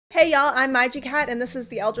Hey y'all, I'm Magicat and this is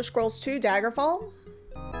the Elder Scrolls 2 Daggerfall.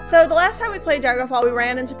 So the last time we played Daggerfall, we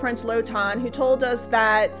ran into Prince Lotan, who told us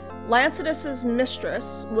that Lancedus's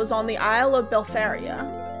mistress was on the Isle of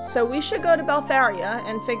Belfaria. So we should go to Belfaria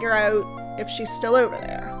and figure out if she's still over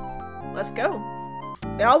there. Let's go.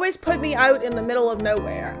 They always put me out in the middle of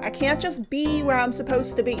nowhere. I can't just be where I'm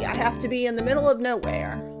supposed to be. I have to be in the middle of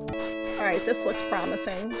nowhere. Alright, this looks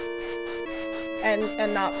promising.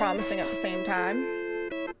 And not promising at the same time.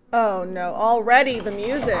 Oh no, already the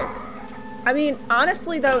music. I mean,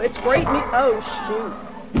 honestly though, it's great oh shoot.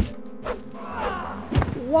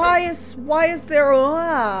 Why is there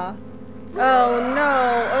oh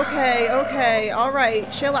no, okay,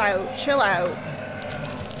 alright, chill out.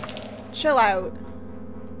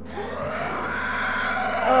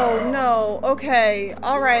 Oh no, okay,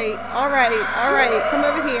 alright, come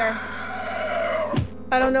over here.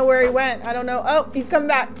 I don't know where he went, I don't know. Oh, he's coming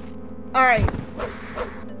back. Alright,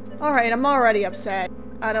 I'm already upset.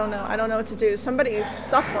 I don't know what to do. Somebody is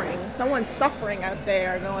suffering. Someone's suffering out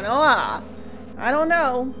there going, I don't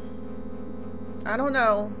know.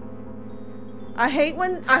 I hate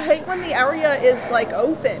when the area is like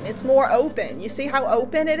open. It's more open. You see how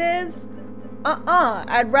open it is?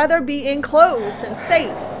 I'd rather be enclosed and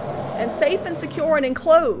safe. And safe and secure and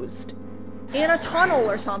enclosed. In a tunnel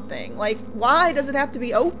or something. Like, why does it have to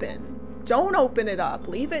be open? Don't open it up.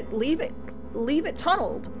 Leave it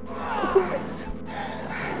tunneled.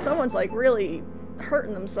 Someone's like really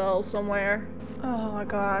hurting themselves somewhere. Oh my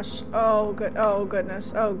gosh. Oh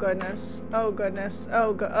goodness. Oh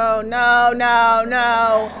no.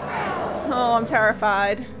 Oh, I'm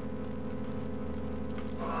terrified.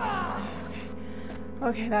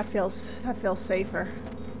 Okay, that feels safer.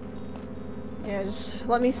 Yeah, just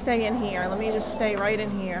let me stay in here. Let me just stay right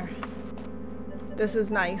in here. This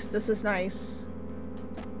is nice.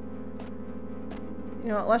 You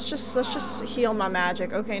know what, let's just heal my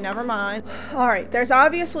magic. Okay, never mind. Alright, there's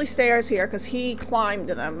obviously stairs here because he climbed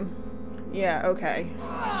them. Yeah, okay.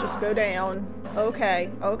 Let's just go down. Okay.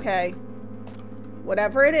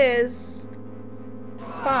 Whatever it is,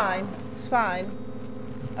 it's fine.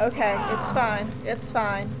 Okay, it's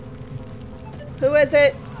fine. Who is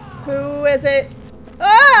it?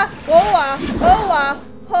 Ah! Oh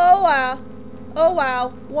wow.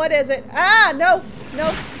 What is it? Ah, no.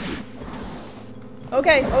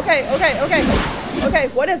 Okay,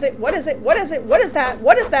 what is it? What is that?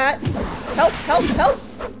 Help.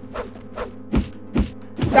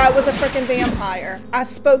 That was a freaking vampire. I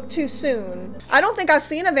spoke too soon. I don't think I've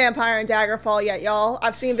seen a vampire in Daggerfall yet, y'all.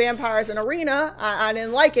 I've seen vampires in Arena. I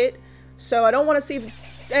didn't like it, so I don't want to see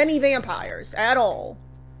any vampires at all.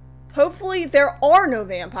 Hopefully there are no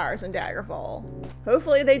vampires in Daggerfall.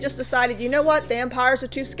 Hopefully they just decided, you know what, vampires are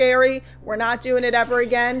too scary. We're not doing it ever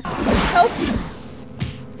again. Help!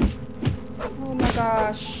 Oh my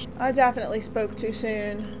gosh, I definitely spoke too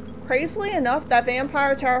soon. Crazily enough, that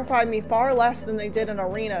vampire terrified me far less than they did in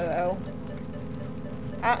Arena, though.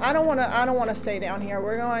 I don't want to stay down here.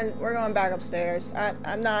 We're going back upstairs.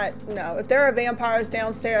 No. If there are vampires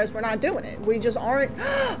downstairs, we're not doing it. We just aren't.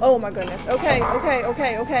 Oh my goodness. Okay.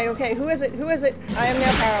 Who is it? I am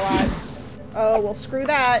now paralyzed. Oh well, screw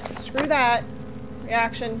that.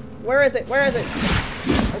 Reaction. Where is it?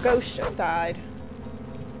 A ghost just died.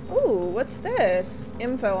 Ooh, what's this?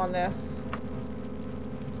 Info on this.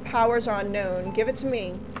 Powers are unknown. Give it to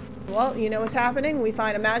me. Well, you know what's happening. We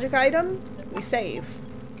find a magic item, we save.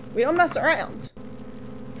 We don't mess around.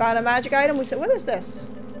 Found a magic item, we say, what is this?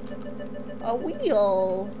 A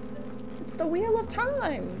wheel. It's the wheel of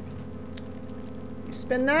time. You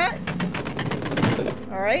spin that.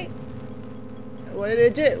 Alright. What did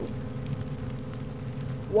it do?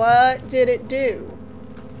 What did it do?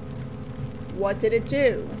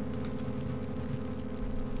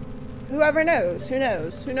 Whoever knows. Who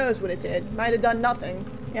knows what it did? Might have done nothing.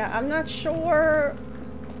 Yeah, I'm not sure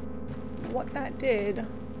what that did.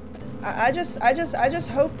 I just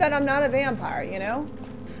hope that I'm not a vampire, you know?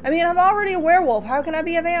 I mean, I'm already a werewolf. How can I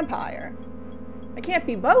be a vampire? I can't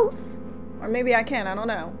be both. Or maybe I can, I don't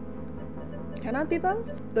know. Can I be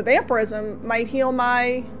both? The vampirism might heal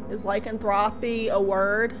my... Is lycanthropy a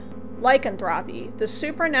word? Lycanthropy. The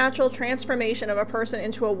supernatural transformation of a person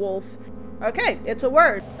into a wolf. Okay, it's a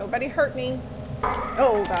word. Nobody hurt me.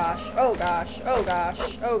 Oh gosh.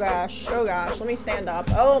 Let me stand up.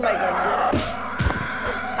 Oh my goodness.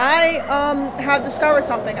 I have discovered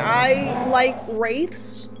something. I like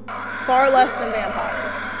wraiths far less than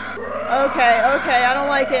vampires. Okay, I don't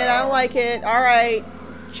like it. Alright.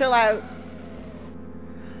 Chill out.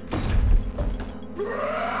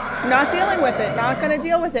 Not dealing with it. Not gonna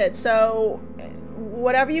deal with it. So,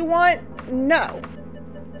 whatever you want, no.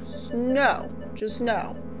 Just no. Just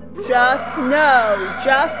no. Just no.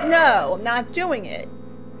 Just no. I'm not doing it.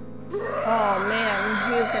 Oh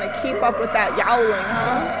man, he is gonna keep up with that yowling,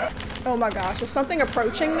 huh? Oh my gosh, is something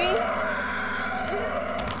approaching me?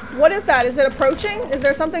 What is that? Is it approaching? Is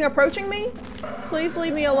there something approaching me? Please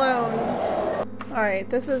leave me alone. Alright,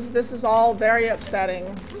 this is all very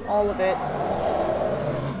upsetting. All of it.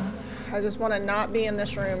 I just want to not be in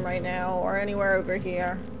this room right now or anywhere over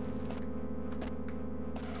here.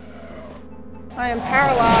 I am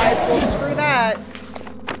paralyzed. Well, screw that.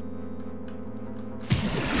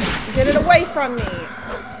 Get it away from me.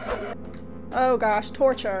 Oh gosh,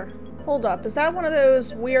 torture. Hold up, is that one of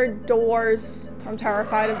those weird doors? I'm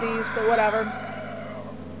terrified of these, but whatever.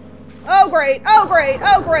 Oh great, oh great,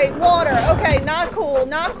 oh great, water. Okay, not cool,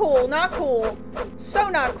 not cool, not cool. So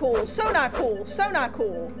not cool, so not cool, so not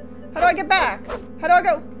cool. How do I get back? How do I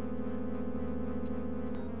go?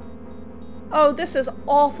 Oh, this is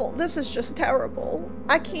awful. This is just terrible.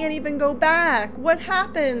 I can't even go back. What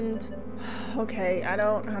happened? Okay, I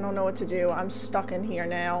don't know what to do. I'm stuck in here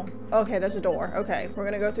now. Okay, there's a door. Okay, we're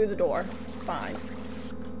gonna go through the door. It's fine.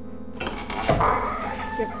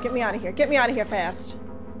 Get me out of here. Get me out of here fast.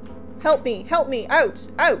 Help me. Help me. Out.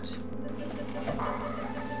 Out.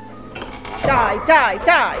 Die. Die.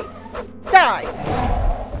 Die. Die.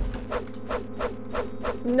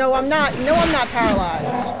 No, I'm not. No, I'm not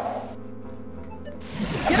paralyzed.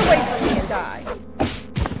 Get away from me and die.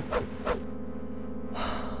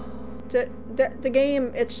 The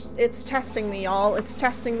game, it's testing me, y'all. It's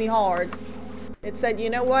testing me hard. It said, you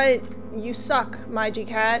know what? You suck,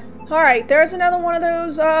 MyGCat. Alright, there's another one of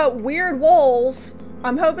those weird walls.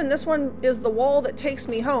 I'm hoping this one is the wall that takes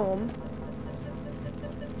me home.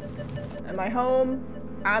 Am I home?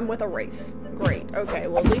 I'm with a wraith. Great. Okay,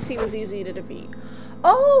 well at least he was easy to defeat.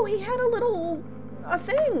 Oh, he had a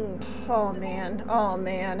thing. Oh man. Oh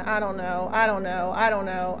man. I don't know. I don't know. I don't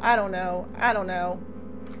know. I don't know. I don't know.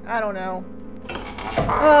 I don't know.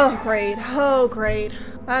 Oh, great. Oh, great.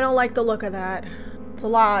 I don't like the look of that. It's a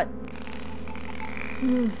lot.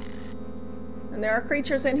 And there are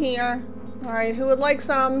creatures in here. Alright, who would like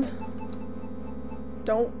some?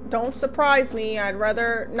 Don't surprise me. I'd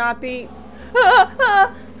rather not be... Ah,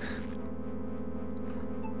 ah.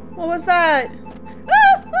 What was that?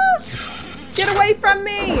 Ah, ah. Get away from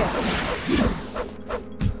me!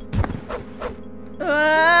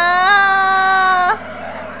 Ah!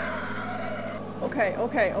 Okay,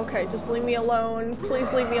 okay, okay. Just leave me alone.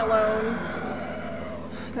 Please leave me alone.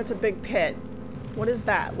 That's a big pit. What is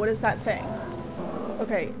that? What is that thing?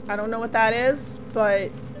 Okay, I don't know what that is,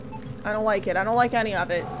 but I don't like it. I don't like any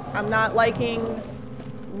of it. I'm not liking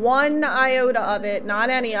one iota of it, not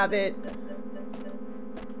any of it.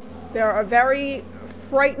 There are very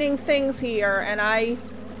frightening things here, and I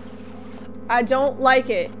don't like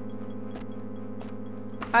it.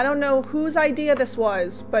 I don't know whose idea this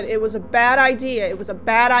was, but it was a bad idea. It was a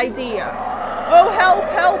bad idea. Oh, help,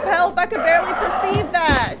 help, help. I could barely perceive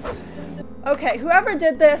that. Okay, whoever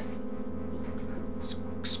did this,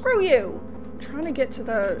 screw you. I'm trying to get to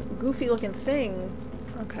the goofy looking thing.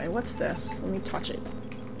 Okay, what's this? Let me touch it.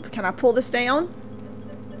 Can I pull this down?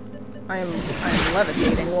 I am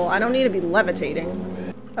levitating. Well, I don't need to be levitating.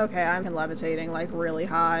 Okay, I'm levitating like really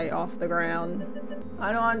high off the ground.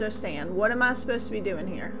 I don't understand. What am I supposed to be doing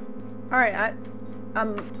here? Alright,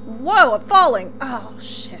 whoa, I'm falling! Oh,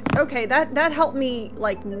 shit. Okay, that helped me,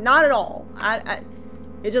 like, not at all.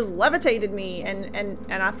 It just levitated me, and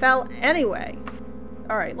I fell anyway.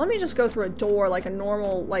 Alright, let me just go through a door like a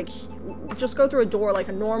normal, like, just go through a door like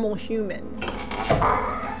a normal human.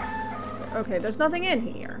 Okay, there's nothing in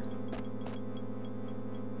here.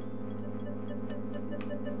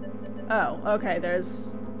 Oh, okay,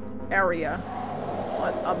 there's area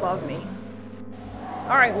above me.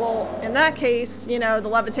 Alright, well, in that case, you know, the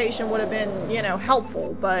levitation would have been, you know,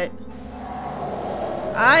 helpful, but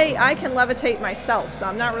I can levitate myself, so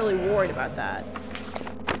I'm not really worried about that.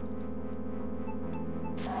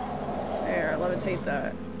 There, levitate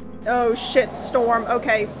the... Oh, shit, storm.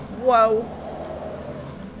 Okay, whoa.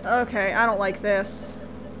 Okay, I don't like this.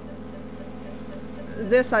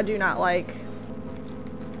 This I do not like.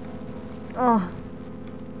 Oh.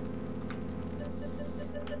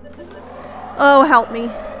 Oh, help me.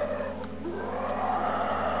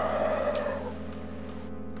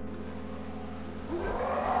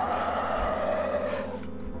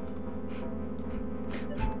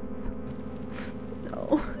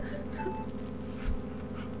 No.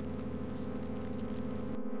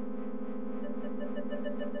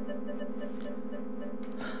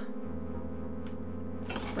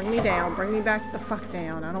 Bring me down. Bring me back the fuck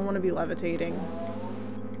down. I don't want to be levitating.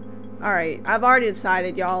 Alright, I've already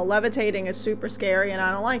decided, y'all. Levitating is super scary and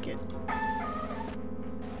I don't like it.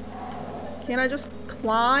 Can't I just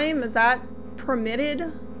climb? Is that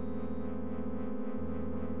permitted?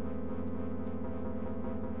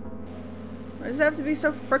 Why does it have to be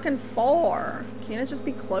so frickin' far? Can't it just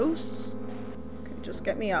be close? Okay, just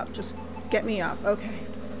get me up. Just get me up. Okay.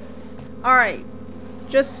 Alright.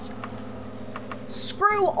 Just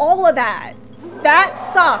screw all of that. That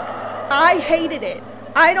sucked. I hated it.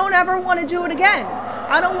 I don't ever want to do it again.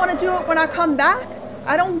 I don't want to do it when I come back.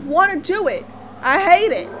 I don't want to do it. I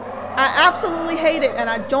hate it. I absolutely hate it, and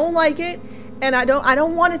I don't like it, and I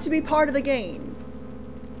don't want it to be part of the game.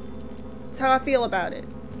 That's how I feel about it.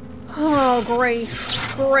 Oh, great.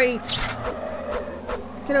 Great.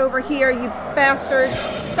 Get over here, you bastard.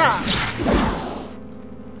 Stop.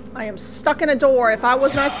 I am stuck in a door. If I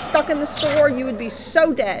was not stuck in this door, you would be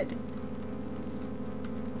so dead.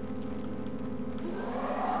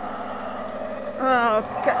 Oh,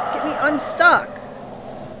 God, get me unstuck.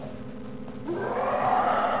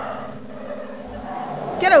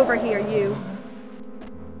 Get over here, you.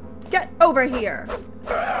 Get over here.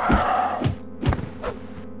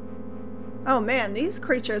 Oh man, these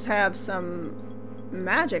creatures have some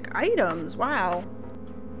magic items. Wow.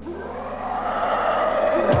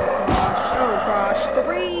 Oh gosh.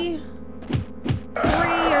 Three?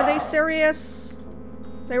 Are they serious?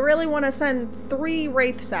 They really want to send 3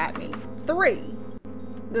 wraiths at me. 3.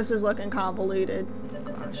 This is looking convoluted.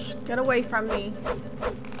 Gosh, get away from me.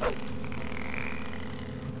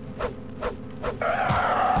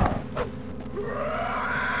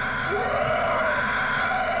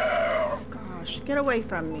 Gosh, get away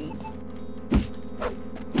from me.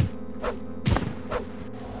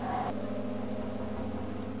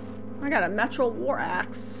 I got a Metro War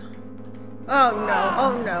Axe. Oh no,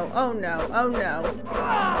 oh no, oh no, oh no.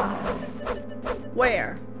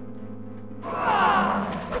 Where?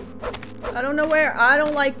 I don't know where. I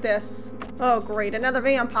don't like this. Oh great, another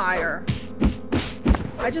vampire.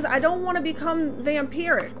 I don't want to become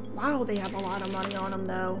vampiric. Wow, they have a lot of money on them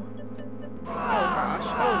though. Oh gosh,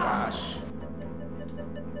 oh gosh.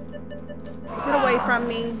 Get away from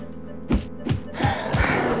me.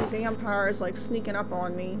 Vampires like sneaking up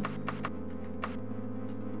on me.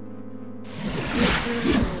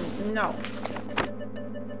 No.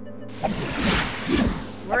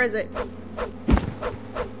 Where is it?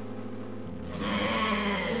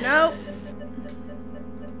 Nope.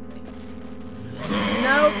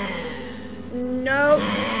 Nope. Nope.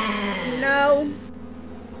 No.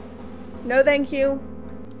 No, thank you.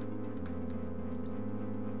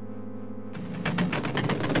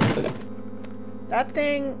 That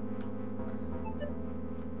thing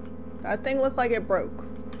looked like it broke.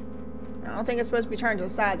 I don't think it's supposed to be turned to the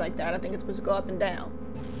side like that. I think it's supposed to go up and down.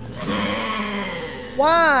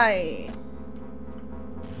 Why?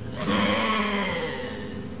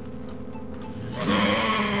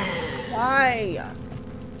 Why?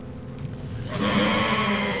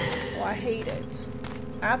 Oh, I hate it.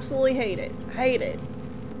 Absolutely hate it. Hate it.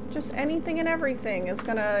 Just anything and everything is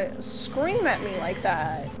gonna scream at me like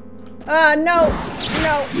that. No. No.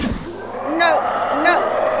 No. No.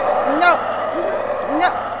 No. No.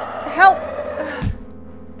 Help!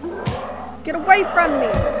 Get away from me!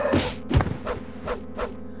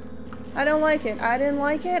 I don't like it. I didn't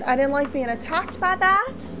like it. I didn't like being attacked by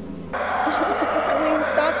that. Can we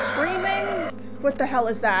stop screaming? What the hell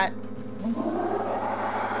is that?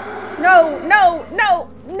 No! No! No!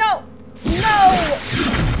 No! No!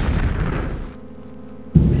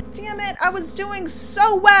 Damn it! I was doing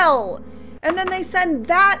so well! And then they send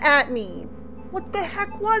that at me! What the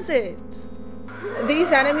heck was it?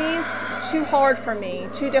 These enemies, too hard for me.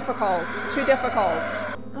 Too difficult. Too difficult.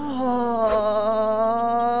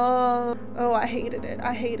 Oh, I hated it.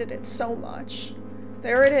 I hated it so much.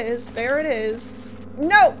 There it is. There it is.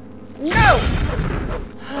 No! No!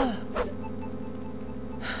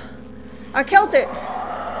 I killed it!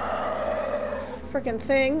 Frickin'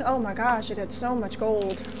 thing. Oh my gosh, it had so much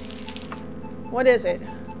gold. What is it?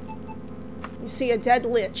 You see a dead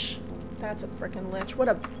lich. That's a frickin' lich. What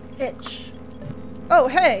a bitch. Oh,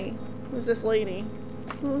 hey! Who's this lady?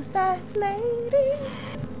 Who's that lady?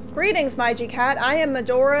 Greetings, my G-Cat. I am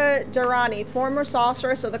Medora Durrani, former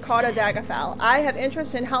sorceress of the Carta Daggerfall. I have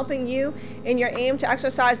interest in helping you in your aim to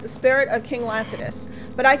exorcise the spirit of King Lancitus,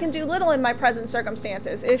 but I can do little in my present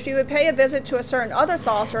circumstances. If you would pay a visit to a certain other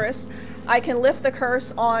sorceress, I can lift the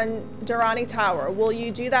curse on Durrani Tower. Will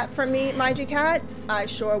you do that for me, my G-Cat? I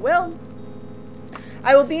sure will.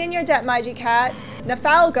 I will be in your debt, my G-Cat.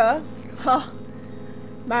 Nafalga, huh,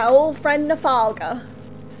 my old friend Nafalga,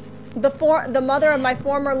 The mother of my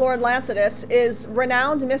former Lord Lancedus is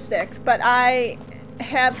renowned mystic, but I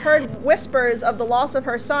have heard whispers of the loss of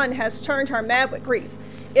her son has turned her mad with grief.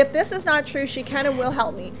 If this is not true, she can and will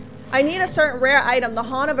help me. I need a certain rare item, the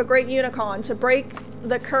horn of a great unicorn, to break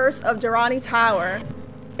the curse of Durrani Tower.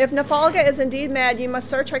 If Nafalga is indeed mad, you must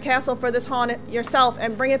search her castle for this horn yourself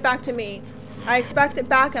and bring it back to me. I expect it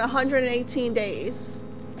back in 118 days.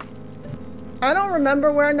 I don't remember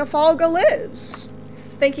where Nafalga lives.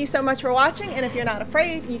 Thank you so much for watching, and if you're not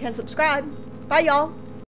afraid, you can subscribe. Bye, y'all.